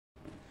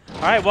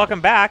All right, welcome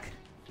back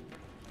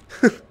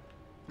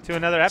to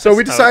another episode. So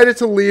we decided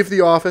to leave the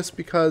office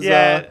because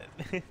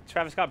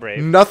Travis got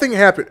brave. nothing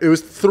happened. It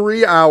was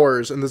 3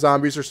 hours and the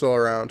zombies are still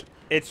around.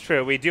 It's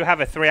true. We do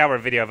have a 3-hour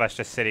video of us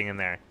just sitting in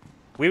there.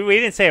 We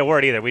didn't say a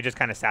word either. We just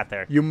kind of sat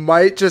there. You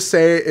might just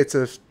say it's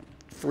a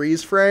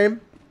freeze frame,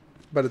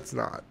 but it's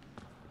not.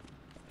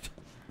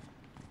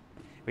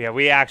 Yeah,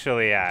 we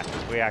actually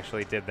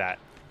did that.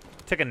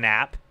 Took a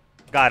nap,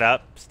 got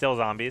up, still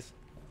zombies.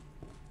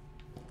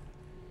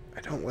 I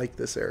don't like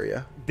this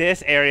area.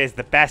 This area is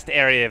the best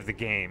area of the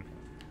game.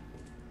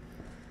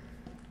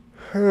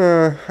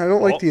 I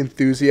don't like the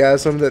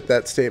enthusiasm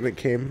that statement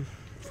came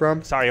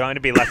from. Sorry, you want me to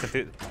be less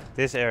enthusiastic.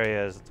 This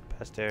area is the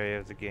best area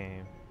of the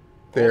game.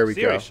 There we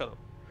go. Shut up.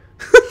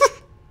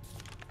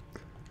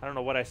 I don't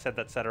know what I said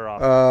that set her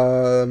off.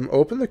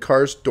 Open the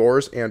car's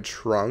doors and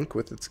trunk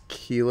with its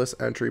keyless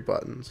entry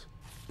buttons.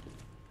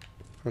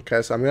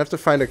 Okay, so I'm going to have to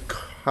find a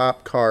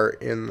cop car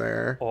in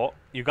there. Oh,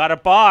 you got a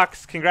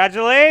box.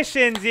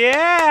 Congratulations.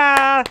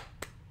 Yeah.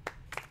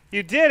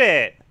 You did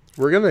it.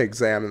 We're going to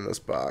examine this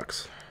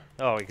box.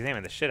 Oh,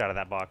 examine the shit out of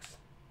that box.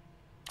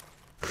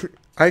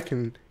 I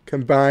can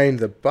combine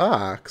the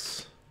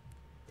box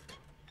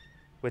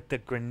with the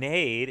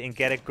grenade and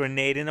get a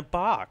grenade in a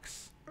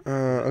box.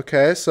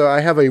 Okay, so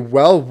I have a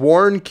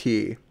well-worn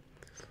key.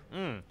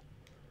 It's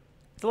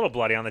a little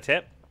bloody on the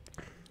tip.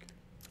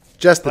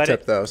 Just the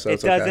tip, though, so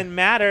it's okay. It doesn't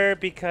matter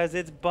because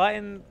it's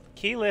button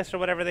keyless or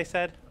whatever they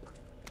said.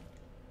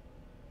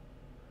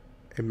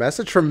 A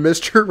message from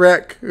Mr.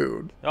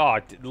 Raccoon. Oh,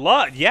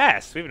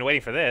 yes. We've been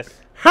waiting for this.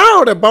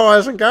 Howdy,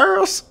 boys and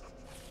girls.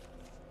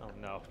 Oh,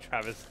 no,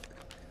 Travis.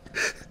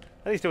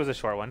 At least it was a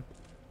short one.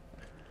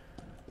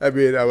 I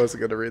mean, I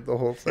wasn't going to read the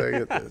whole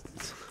thing.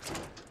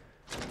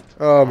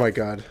 Oh, my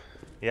God.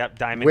 Yep,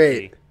 diamond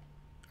Wait. key.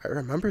 I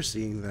remember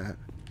seeing that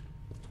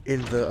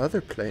in the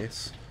other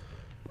place.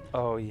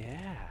 Oh,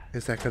 yeah.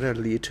 Is that going to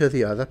lead to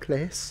the other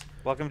place?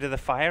 Welcome to the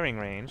firing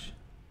range.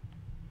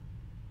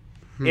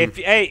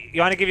 Hey,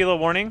 you want to give you a little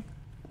warning?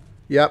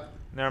 Yep.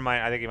 Never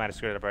mind. I think you might have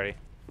screwed it up already.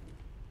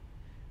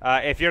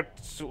 If you're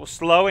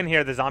slow in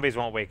here, the zombies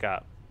won't wake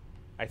up.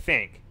 I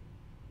think.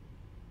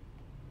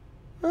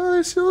 Oh,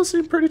 they still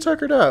seem pretty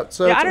tuckered out.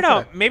 So yeah, I don't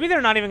know. Maybe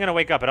they're not even going to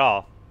wake up at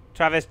all.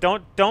 Travis,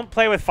 don't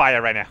play with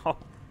fire right now.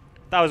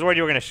 I was worried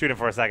you were going to shoot him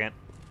for a second.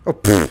 Oh,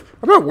 pfft.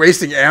 I'm not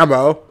wasting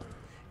ammo.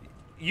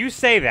 You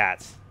say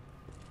that,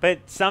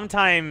 but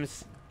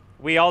sometimes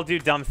we all do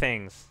dumb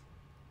things.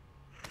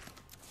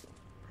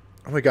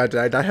 Oh my God, did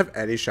I not have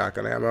any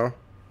shotgun ammo?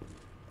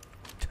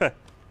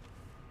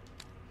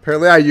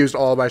 Apparently I used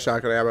all of my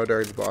shotgun ammo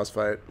during the boss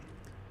fight.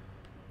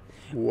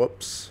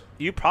 Whoops.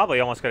 You probably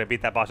almost could have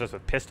beat that boss just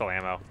with pistol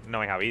ammo,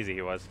 knowing how easy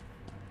he was.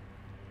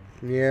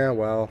 Yeah,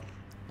 well.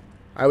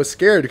 I was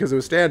scared because it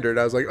was standard.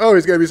 I was like, oh,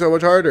 he's going to be so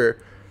much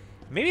harder.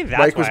 Maybe that's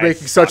Mike why was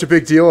making such a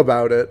big deal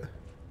about it.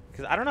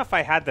 Because I don't know if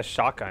I had the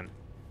shotgun.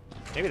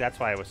 Maybe that's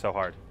why it was so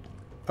hard.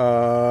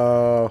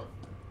 Oh.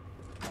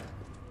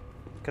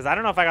 Because I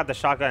don't know if I got the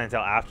shotgun until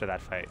after that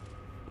fight.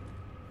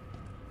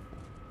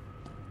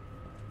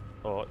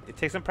 Oh, it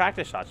takes some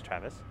practice shots,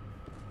 Travis.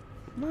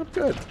 Not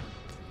good.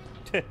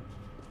 I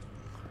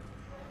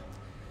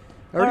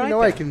already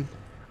know I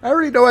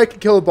can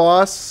kill a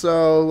boss,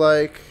 so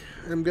like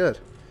I'm good.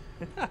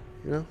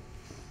 You know?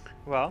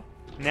 Well,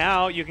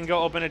 now you can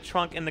go open a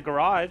trunk in the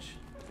garage.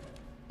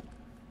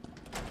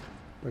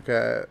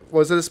 Okay.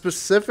 Was it a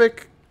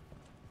specific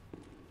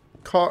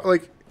car?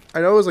 Like,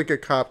 I know it was like a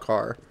cop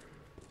car.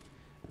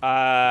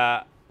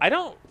 I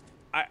don't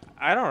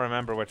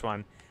remember which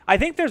one. I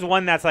think there's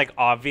one that's like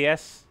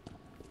obvious.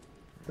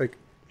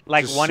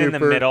 Like one in the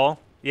middle.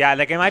 Yeah,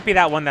 like it might be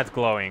that one that's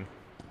glowing.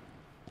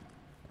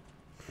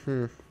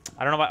 I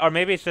don't know why, or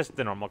maybe it's just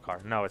the normal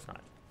car. No, it's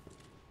not.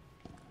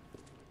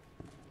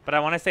 But I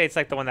want to say it's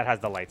like the one that has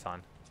the lights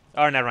on.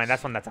 Oh, never mind.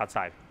 That's one that's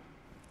outside.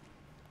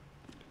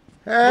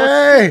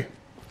 Hey!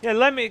 Yeah,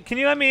 can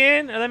you let me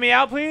in or let me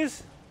out,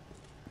 please?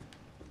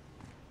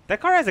 That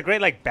car has a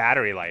great like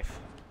battery life.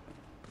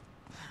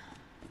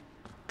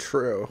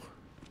 True.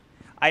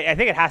 I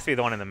think it has to be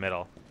the one in the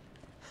middle.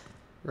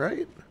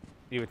 Right?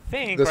 You would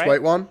think, this right?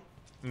 white one?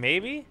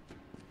 Maybe?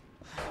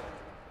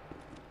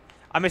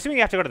 I'm assuming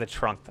you have to go to the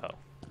trunk, though.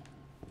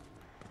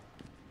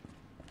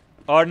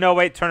 Oh, no,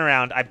 wait. Turn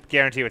around. I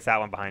guarantee you it's that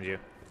one behind you.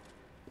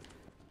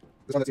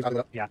 This one that's out of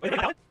it? Yeah. Wait,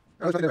 that one?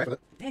 I was trying to do it.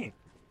 Dang.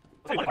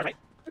 That's one, right?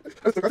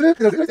 Okay, so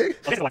Guaranteed.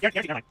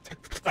 Never mind.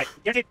 Sorry.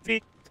 Guaranteed to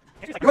be...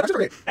 no, that's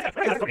great.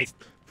 That's great.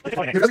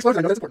 That's close.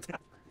 I know that's important.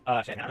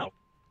 Shit, I don't know.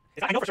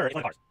 I know for sure it's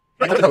one of the cars.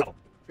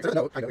 Right,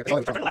 no, I know.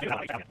 Turn to the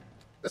left,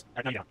 this.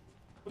 No, you don't.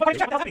 What the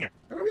hell's happening here?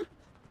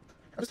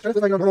 I'm just trying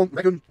to think on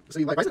Raccoon.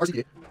 See, like, why is it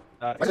RCD?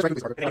 Why is it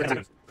Raccoon Police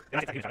Department?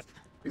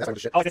 That's the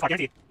shit. Oh, it's this car,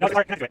 guaranteed. No, it's this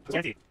car, connect to it. It's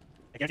guaranteed.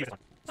 I guarantee this one.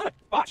 Son,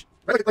 watch.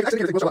 Right, like I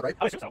think it's right?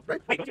 I would assume so.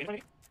 Right? Wait, don't you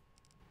me?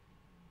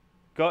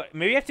 Go.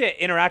 Maybe you have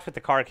to interact with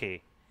the car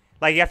key.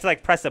 Like, you have to,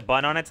 like, press a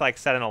button on it to, like,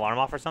 set an alarm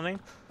off or something.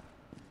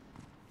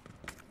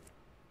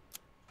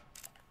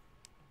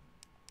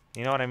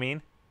 You know what I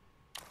mean?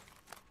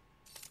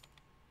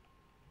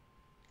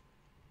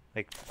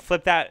 Like,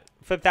 flip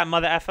that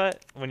mother effer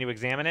when you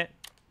examine it.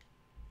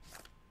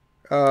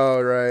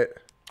 Oh, right.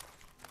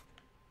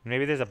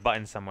 Maybe there's a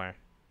button somewhere.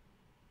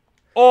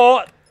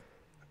 Oh!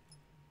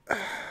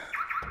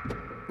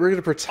 We're going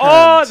to pretend.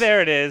 Oh,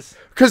 there it is.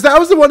 Because that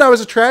was the one I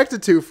was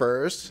attracted to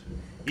first.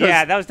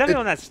 Yeah, that was definitely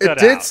one that stood out.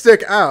 It did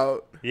stick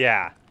out.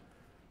 Yeah.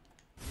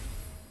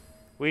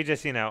 We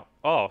just, you know...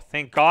 Oh,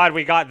 thank God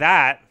we got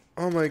that.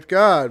 Oh, my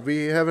God.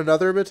 We have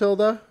another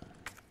Matilda?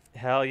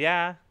 Hell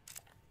yeah.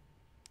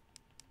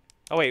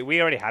 Oh, wait.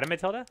 We already had a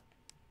Matilda?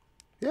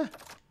 Yeah.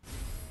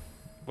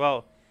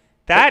 Well,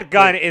 that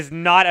gun is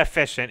not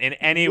efficient in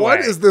any way. What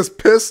is this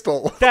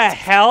pistol? The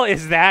hell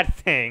is that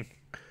thing?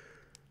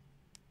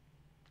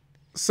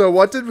 So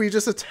what did we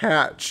just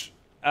attach?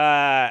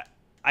 I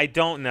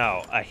don't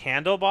know. A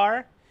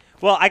handlebar?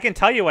 Well, I can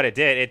tell you what it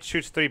did. It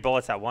shoots 3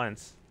 bullets at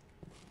once.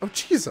 Oh,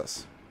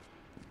 Jesus.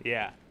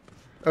 Yeah.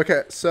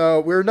 Okay, so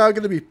we're not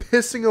going to be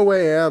pissing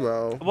away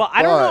ammo. Well,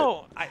 I don't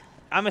know.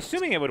 I'm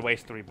assuming it would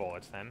waste 3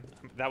 bullets then.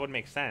 That would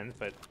make sense,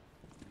 but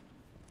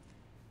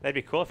that'd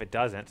be cool if it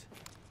doesn't.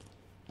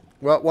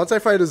 Well, once I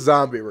find a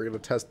zombie, we're going to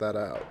test that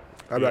out.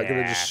 I'm not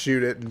going to just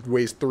shoot it and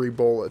waste 3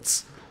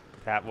 bullets.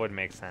 That would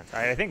make sense. All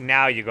right, I think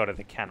now you go to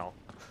the kennel.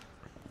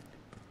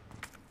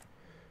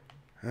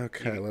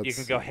 Okay, let's You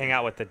can go hang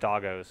out with the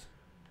doggos.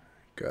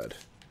 Good.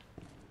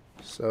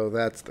 So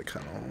that's the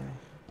kennel.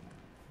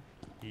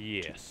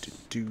 Yes.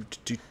 Because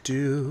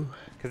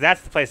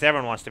that's the place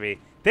everyone wants to be.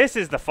 This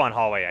is the fun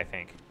hallway, I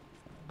think.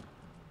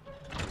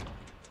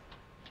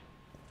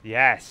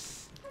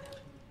 Yes.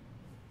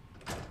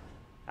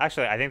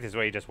 Actually, I think this is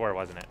what you just were,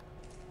 wasn't it?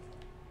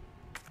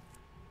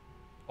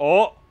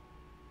 Oh.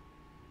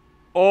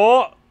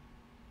 Oh.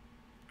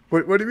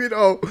 What do you mean?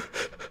 Oh.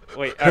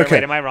 Wait, okay.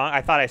 wait, am I wrong?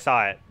 I thought I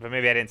saw it, but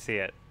maybe I didn't see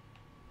it.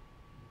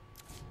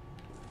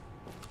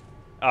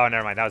 Oh,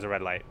 never mind. That was a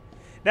red light.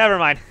 Never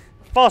mind.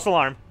 False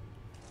alarm.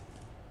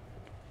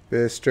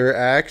 Mr.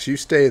 Axe, you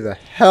stay the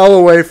hell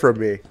away from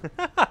me.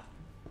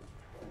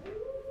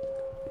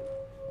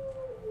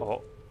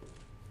 Oh.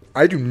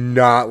 I do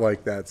not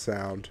like that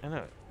sound. I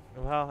know.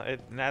 Well,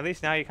 at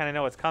least now you kind of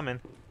know what's coming.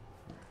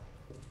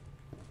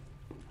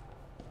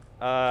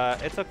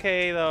 It's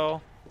okay,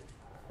 though.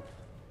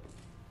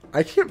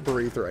 I can't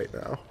breathe right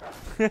now.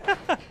 It's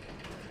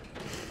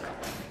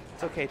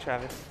okay,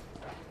 Travis.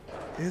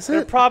 Is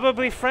They're it?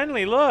 probably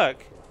friendly, look.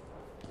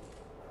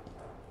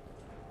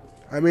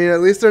 I mean, at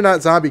least they're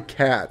not zombie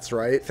cats,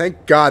 right?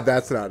 Thank God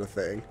that's not a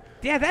thing.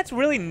 Yeah, that's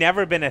really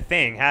never been a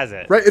thing, has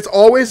it? Right, it's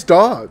always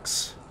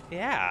dogs.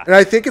 Yeah. And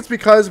I think it's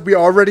because we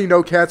already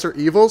know cats are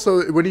evil, so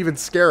it wouldn't even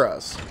scare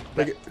us.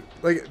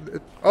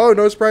 Oh,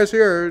 no surprise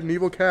here, an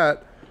evil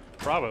cat.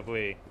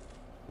 Probably.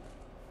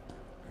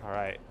 All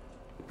right.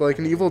 But like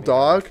an evil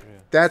dog?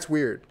 That's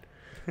weird.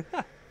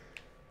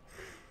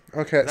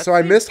 Okay, so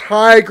I missed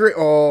high grade.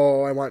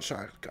 Oh, I want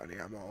shotgun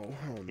ammo.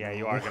 Oh, yeah, no.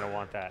 you are going to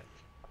want that.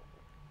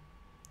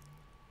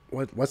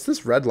 What's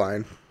this red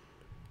line?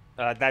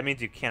 That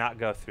means you cannot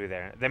go through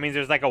there. That means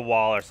there's like a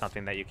wall or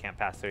something that you can't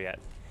pass through yet.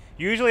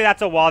 Usually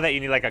that's a wall that you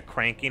need like a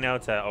crank, you know,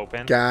 to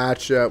open.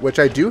 Gotcha. Which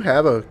I do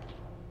have a...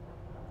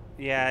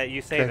 Yeah,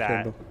 you say that.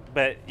 Handle.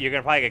 But you're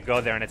going to probably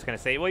go there and it's going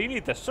to say, well, you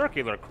need the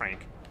circular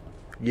crank.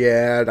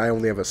 Yeah, I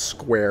only have a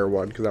square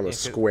one because I'm a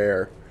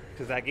square.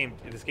 Because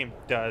this game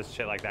does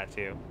shit like that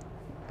too.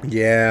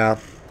 Yeah.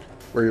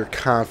 Where you're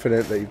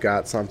confident that you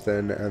got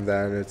something and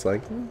then it's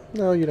like,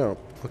 no, you don't.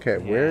 Okay,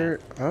 where?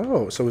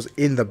 Oh, so it was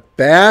in the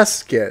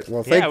basket.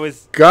 Well,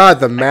 thank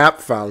God the map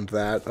found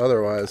that.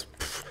 Otherwise,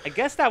 I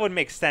guess that would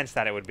make sense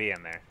that it would be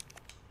in there.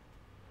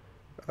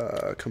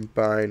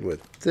 Combined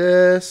with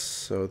this,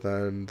 so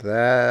then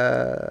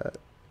that.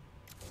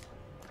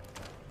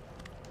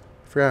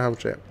 I forgot how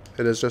much it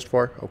is just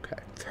for. Okay.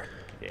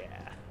 Yeah,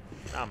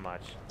 not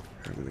much.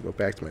 I'm gonna go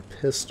back to my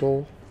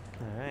pistol.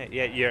 All right.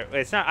 Yeah,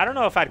 it's not. I don't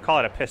know if I'd call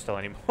it a pistol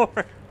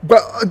anymore.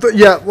 But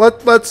yeah,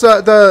 let's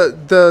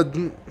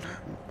the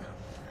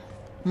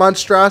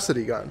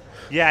monstrosity gun.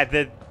 Yeah,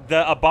 the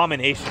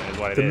abomination is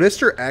what it is.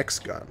 The Mr. X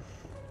gun.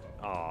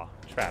 Aw,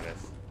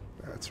 Travis.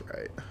 That's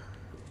right.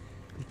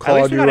 At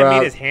least we gotta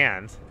meet his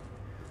hands.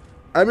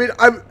 I mean,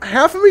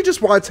 half of me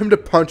just wants him to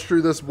punch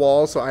through this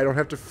wall so I don't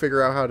have to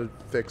figure out how to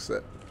fix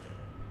it.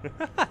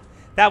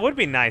 That would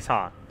be nice,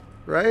 huh?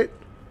 Right?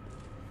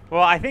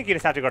 Well, I think you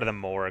just have to go to the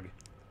morgue.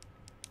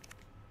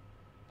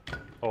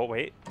 Oh,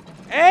 wait.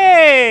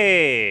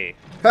 Hey!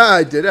 Ha,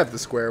 I did have the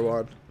square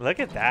one.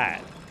 Look at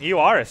that. You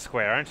are a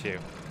square, aren't you?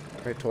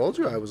 I told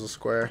you I was a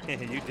square.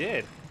 You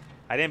did.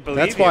 I didn't believe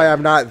That's why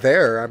I'm not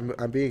there.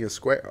 I'm being a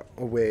square.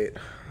 Oh, wait.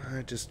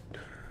 I just...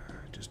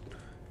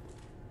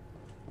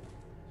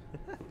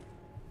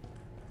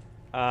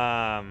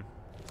 Yeah,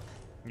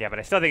 but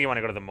I still think you want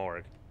to go to the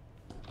morgue.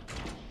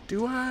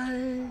 Do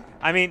I?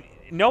 I mean,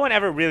 no one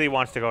ever really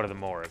wants to go to the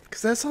morgue.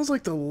 Because that sounds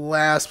like the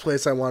last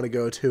place I want to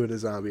go to in a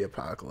zombie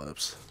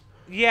apocalypse.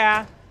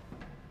 Yeah,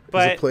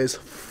 but... It's a place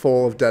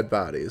full of dead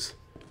bodies.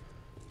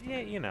 Yeah,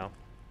 you know.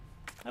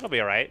 That'll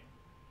be alright.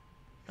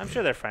 I'm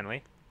sure they're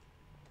friendly.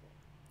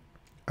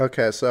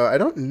 Okay, so I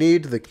don't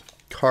need the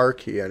car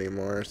key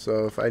anymore,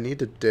 so if I need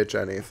to ditch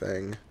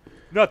anything...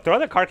 No, throw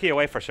the car key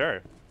away for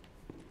sure.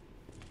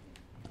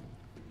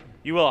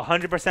 You will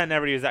 100%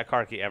 never use that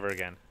car key ever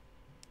again.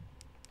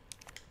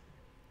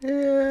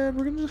 And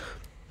we're gonna...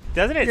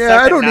 Doesn't it?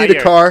 Yeah, I don't need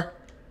a car.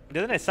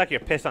 Doesn't it suck your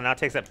pistol now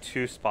takes up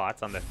 2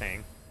 spots on the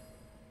thing?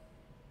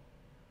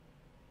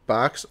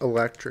 Box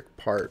electric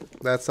part.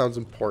 That sounds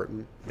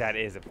important. That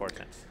is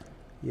important.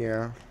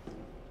 Yeah.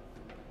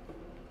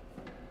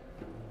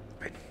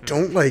 I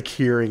don't like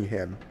hearing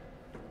him.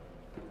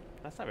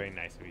 That's not very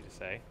nice of you to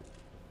say.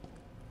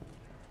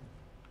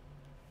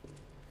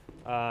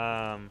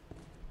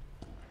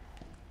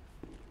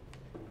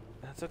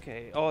 That's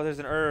okay. Oh, there's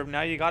an herb.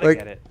 Now you gotta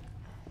get it.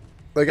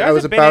 Like, I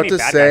was about to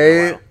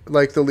say,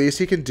 like, the least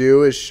he can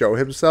do is show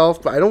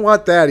himself, but I don't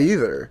want that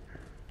either.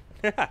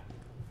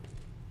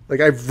 Like,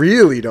 I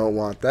really don't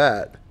want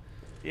that.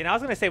 You know, I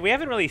was gonna say, we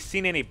haven't really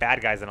seen any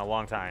bad guys in a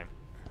long time.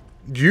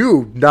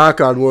 You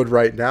knock on wood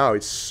right now,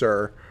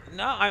 sir.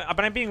 No,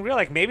 but I'm being real.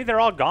 Like, maybe they're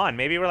all gone.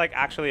 Maybe we're, like,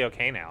 actually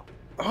okay now.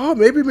 Oh,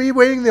 maybe me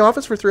waiting in the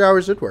office for 3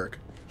 hours did work.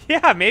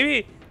 Yeah,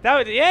 maybe. That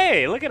would...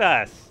 Yay, look at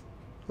us.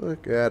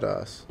 Look at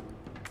us.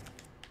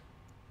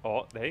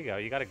 Oh, there you go.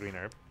 You got a green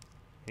herb.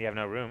 You have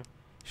no room.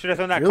 Should have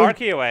thrown that car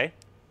key away.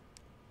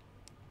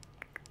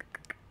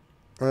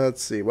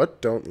 Let's see. What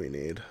don't we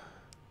need?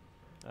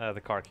 The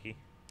car key.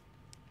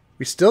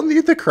 We still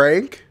need the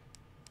crank?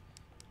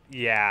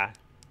 Yeah.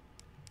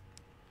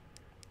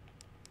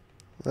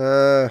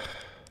 I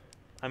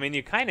mean,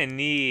 you kind of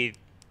need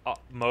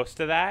most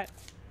of that.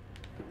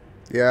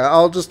 Yeah,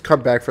 I'll just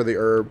come back for the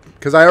herb.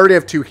 Because I already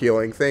have 2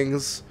 healing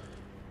things.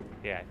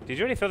 Yeah. Did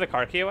you already throw the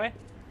car key away?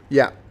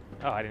 Yeah.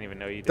 Oh, I didn't even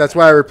know you did. That's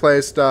why I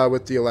replaced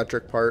with the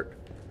electric part.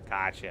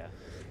 Gotcha.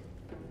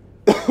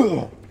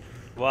 Well,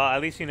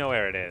 at least you know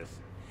where it is.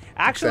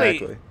 Actually,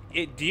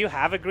 exactly. Do you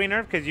have a green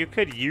herb? Because you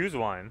could use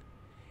one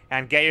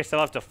and get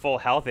yourself up to full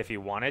health if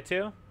you wanted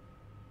to.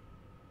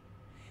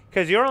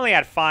 Because you're only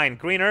at fine.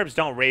 Green herbs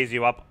don't raise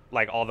you up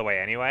like all the way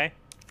anyway.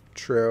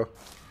 True.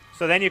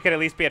 So then you could at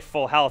least be at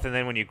full health, and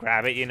then when you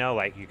grab it, you know,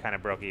 like you kind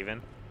of broke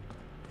even.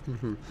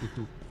 I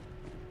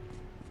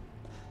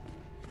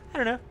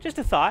don't know. Just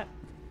a thought.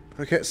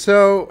 Okay,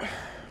 so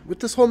with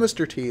this whole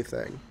Mr. T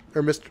thing,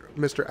 or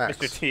Mr. X.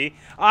 Mr. T.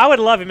 Oh, I would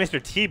love if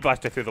Mr. T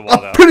busted through the wall,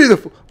 though.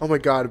 Oh my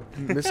god,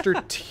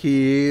 Mr.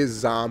 T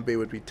zombie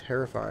would be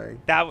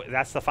terrifying.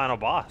 That's the final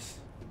boss.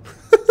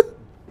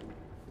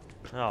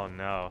 Oh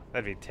no,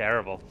 that'd be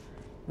terrible.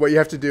 What you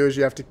have to do is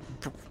you have to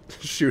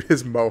shoot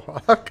his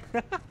mohawk.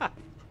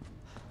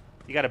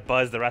 You gotta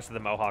buzz the rest of the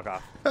mohawk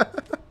off.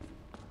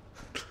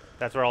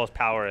 That's where all his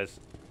power is.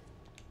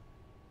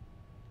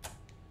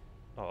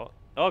 Oh,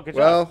 good job.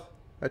 Well,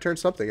 I turned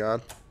something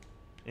on.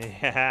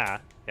 Yeah.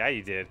 Yeah,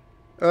 you did.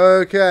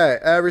 Okay,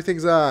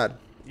 everything's on.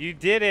 You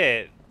did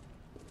it.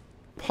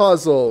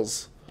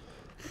 Puzzles.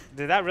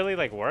 Did that really,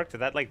 like, work?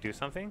 Did that, like, do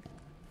something?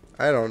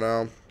 I don't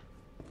know.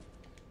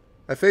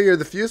 I figure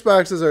the fuse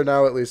boxes are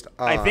now at least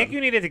on. I think you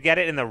needed to get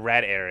it in the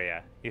red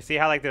area. You see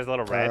how, like, there's a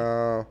little red?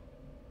 Oh.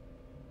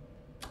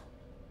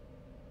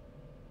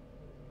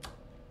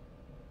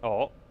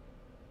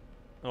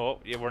 Oh,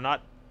 yeah, we're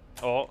not...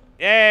 Oh,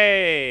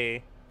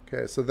 yay!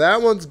 Okay, so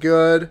that one's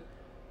good,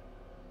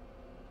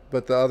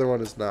 but the other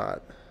one is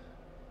not.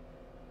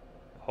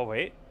 Oh,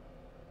 wait.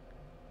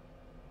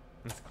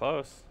 It's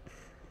close.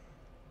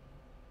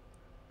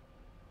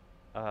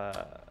 Hey,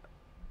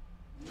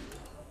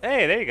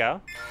 there you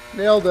go.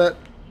 Nailed it.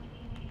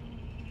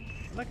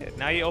 Look at it.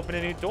 Now you open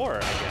a new door,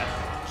 I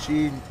guess.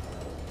 You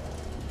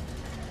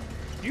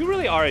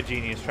really are a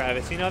genius,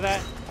 Travis. You know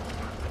that?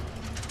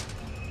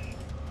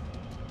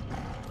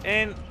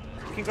 And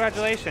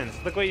congratulations.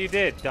 Look what you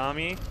did,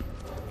 dummy.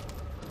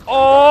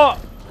 Oh!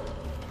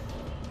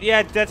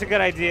 Yeah, that's a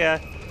good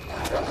idea.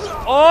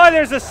 Oh,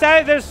 there's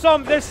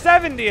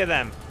 70 of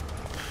them.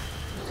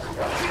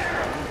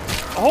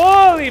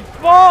 Holy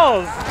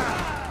balls!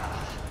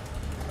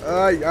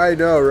 I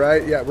know,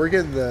 right? Yeah, we're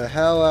getting the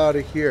hell out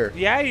of here.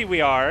 Yeah, we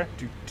are.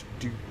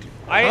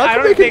 How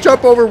come they can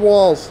jump over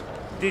walls?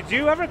 Did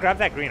you ever grab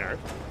that green herb?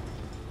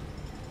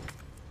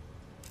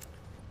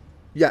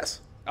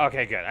 Yes.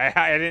 Okay, good.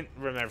 I didn't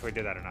remember if we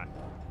did that or not.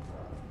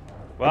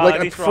 Well,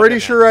 like, I'm pretty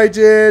sure I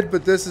did,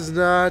 but this is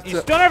not... You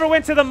still never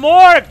went to the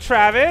morgue,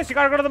 Travis. You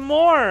gotta go to the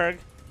morgue.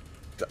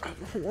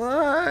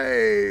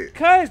 Why?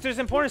 Because there's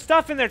important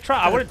stuff in there.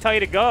 I wouldn't tell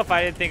you to go if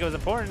I didn't think it was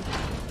important.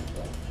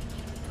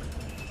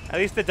 At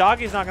least the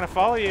doggy's not gonna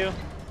follow you.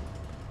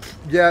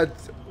 Yeah.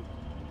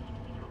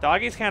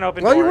 Doggies can't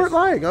open doors. Well, you weren't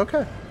lying.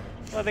 Okay.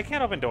 Well, they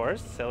can't open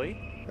doors.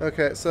 Silly.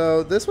 Okay,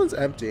 so this one's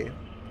empty.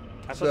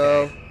 That's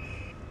okay.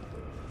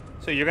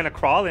 So you're gonna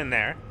crawl in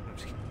there.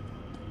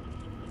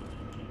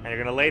 And you're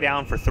gonna lay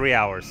down for 3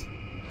 hours.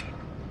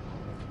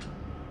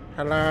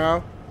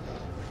 Hello?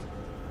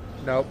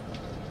 Nope.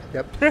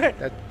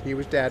 Yep. He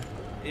was dead.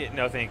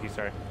 No, thank you,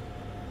 sir.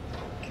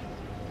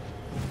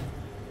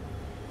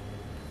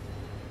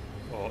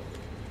 Oh.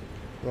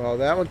 Well,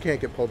 that one can't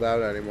get pulled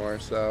out anymore,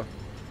 so...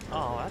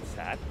 Oh, that's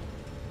sad.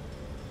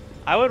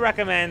 I would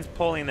recommend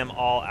pulling them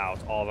all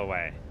out, all the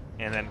way.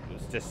 and then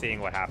just seeing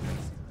what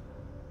happens.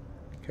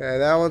 Okay,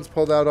 that one's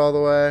pulled out all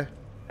the way.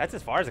 That's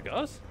as far as it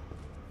goes?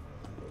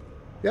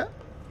 Yeah.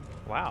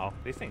 Wow,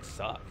 these things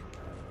suck.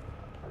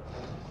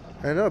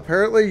 I know.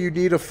 Apparently, you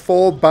need a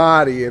full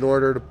body in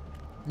order to,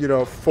 you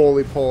know,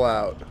 fully pull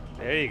out.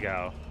 There you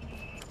go.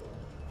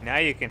 Now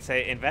you can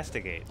say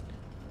investigate.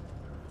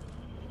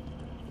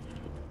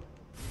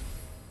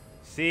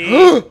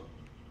 See?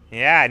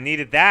 Yeah, I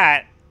needed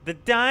that. The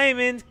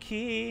diamond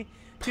key.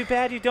 Too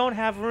bad you don't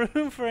have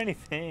room for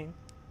anything.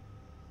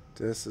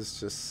 This is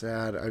just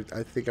sad.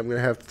 I think I'm going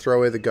to have to throw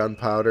away the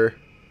gunpowder.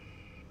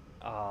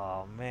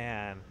 Oh,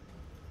 man.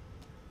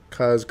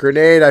 Because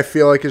grenade, I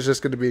feel like, is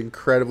just going to be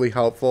incredibly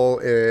helpful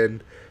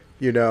in,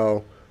 you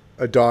know,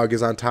 a dog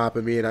is on top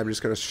of me and I'm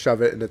just going to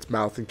shove it in its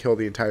mouth and kill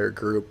the entire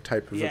group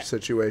type of a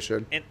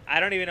situation. And I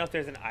don't even know if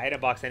there's an item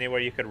box anywhere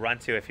you could run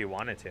to if you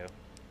wanted to.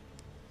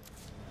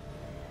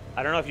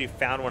 I don't know if you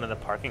found one in the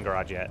parking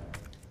garage yet.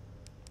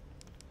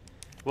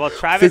 Well,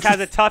 Travis has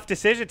a tough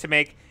decision to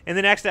make. In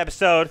the next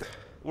episode,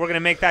 we're going to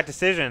make that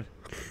decision.